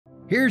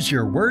Here's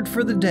your word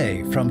for the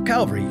day from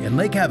Calvary in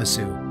Lake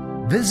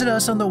Havasu. Visit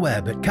us on the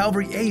web at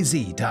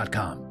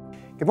calvaryaz.com.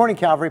 Good morning,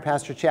 Calvary.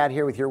 Pastor Chad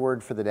here with your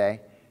word for the day.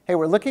 Hey,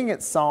 we're looking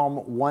at Psalm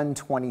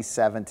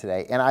 127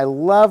 today, and I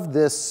love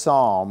this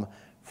psalm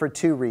for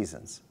two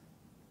reasons.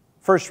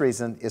 First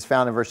reason is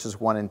found in verses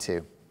 1 and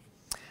 2.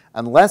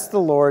 Unless the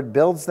Lord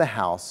builds the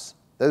house,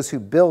 those who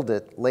build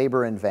it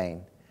labor in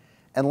vain.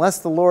 Unless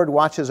the Lord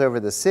watches over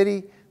the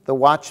city, the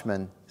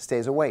watchman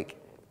stays awake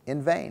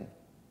in vain.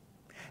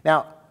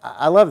 Now,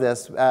 I love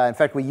this. In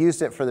fact, we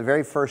used it for the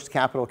very first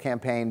capital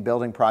campaign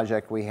building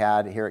project we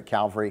had here at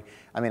Calvary.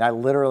 I mean, I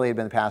literally had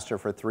been the pastor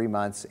for 3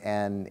 months,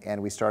 and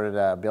we started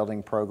a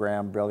building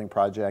program, building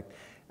project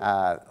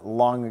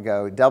long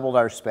ago, doubled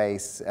our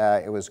space.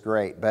 It was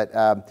great.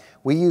 But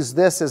we use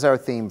this as our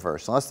theme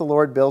verse. Unless the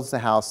Lord builds the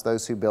house,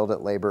 those who build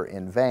it labor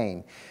in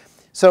vain.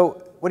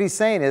 So what he's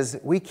saying is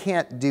we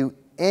can't do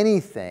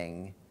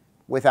anything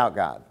without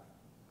God.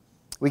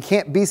 We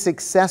can't be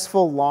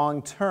successful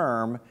long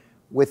term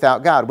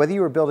without God, whether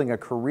you are building a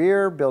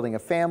career, building a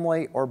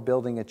family, or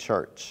building a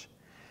church.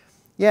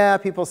 Yeah,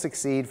 people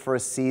succeed for a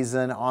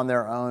season on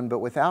their own, but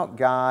without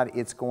God,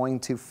 it's going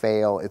to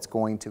fail, it's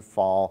going to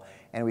fall,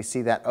 and we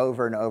see that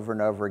over and over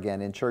and over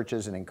again in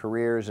churches and in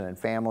careers and in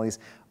families,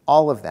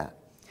 all of that.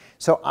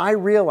 So I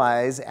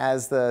realize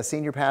as the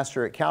senior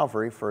pastor at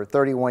Calvary for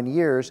 31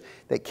 years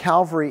that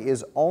Calvary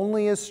is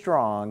only as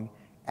strong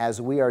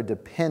as we are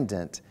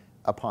dependent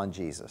upon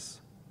Jesus.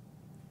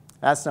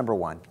 That's number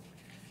one.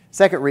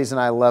 Second reason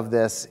I love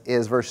this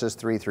is verses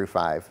 3 through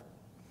 5.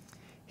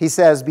 He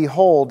says,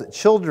 "Behold,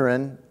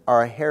 children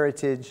are a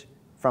heritage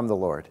from the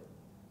Lord.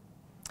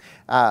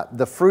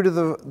 The fruit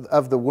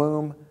of the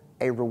womb,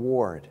 a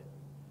reward.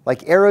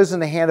 Like arrows in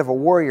the hand of a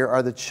warrior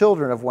are the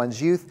children of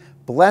one's youth.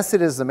 Blessed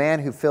is the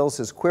man who fills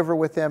his quiver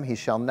with them. He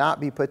shall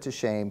not be put to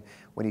shame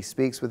when he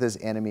speaks with his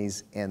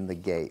enemies in the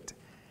gate."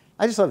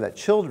 I just love that.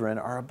 Children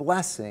are a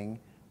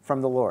blessing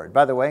from the Lord.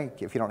 By the way,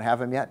 if you don't have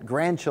them yet,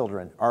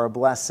 grandchildren are a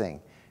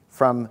blessing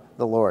from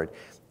the Lord.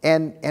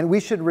 And we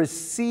should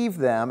receive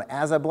them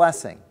as a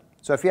blessing.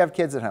 So if you have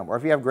kids at home or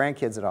if you have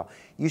grandkids at all,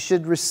 you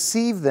should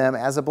receive them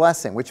as a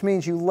blessing, which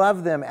means you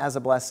love them as a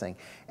blessing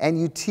and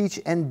you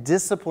teach and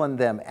discipline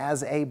them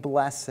as a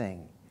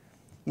blessing.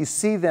 You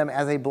see them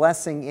as a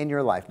blessing in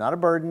your life, not a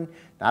burden,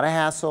 not a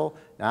hassle,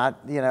 not,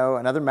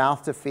 another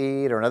mouth to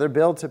feed or another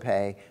bill to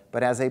pay,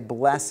 but as a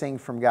blessing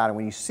from God. And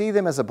when you see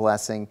them as a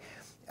blessing,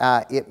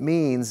 it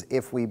means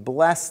if we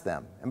bless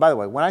them. And by the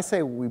way, when I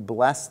say we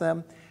bless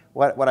them,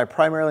 what I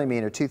primarily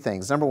mean are two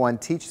things. Number one,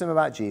 teach them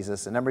about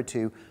Jesus. And number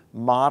two,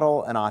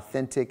 model an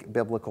authentic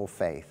biblical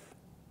faith.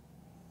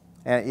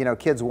 And,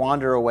 kids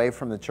wander away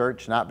from the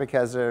church, not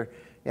because their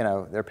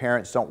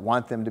parents don't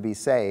want them to be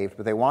saved,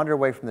 but they wander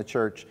away from the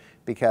church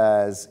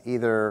because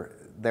either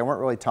they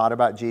weren't really taught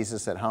about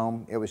Jesus at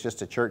home, it was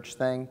just a church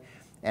thing,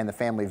 and the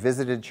family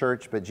visited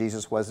church, but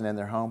Jesus wasn't in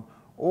their home,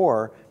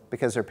 or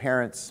because their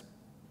parents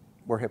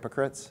were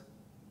hypocrites.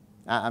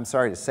 I'm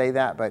sorry to say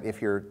that, but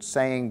if you're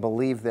saying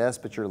believe this,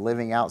 but you're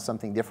living out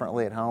something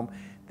differently at home,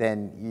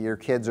 then your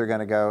kids are going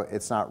to go,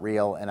 it's not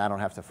real, and I don't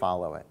have to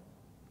follow it.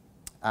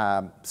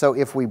 So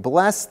if we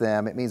bless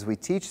them, it means we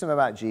teach them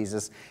about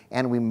Jesus,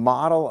 and we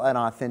model an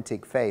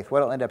authentic faith.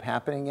 What will end up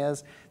happening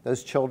is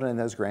those children and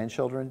those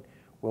grandchildren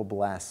will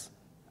bless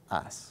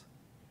us.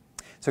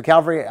 So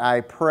Calvary,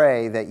 I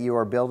pray that you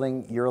are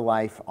building your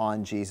life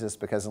on Jesus,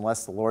 because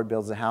unless the Lord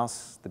builds a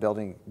house,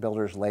 the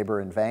builders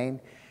labor in vain.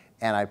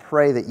 And I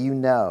pray that you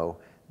know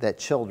that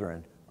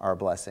children are a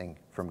blessing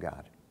from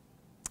God.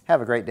 Have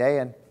a great day,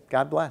 and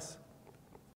God bless.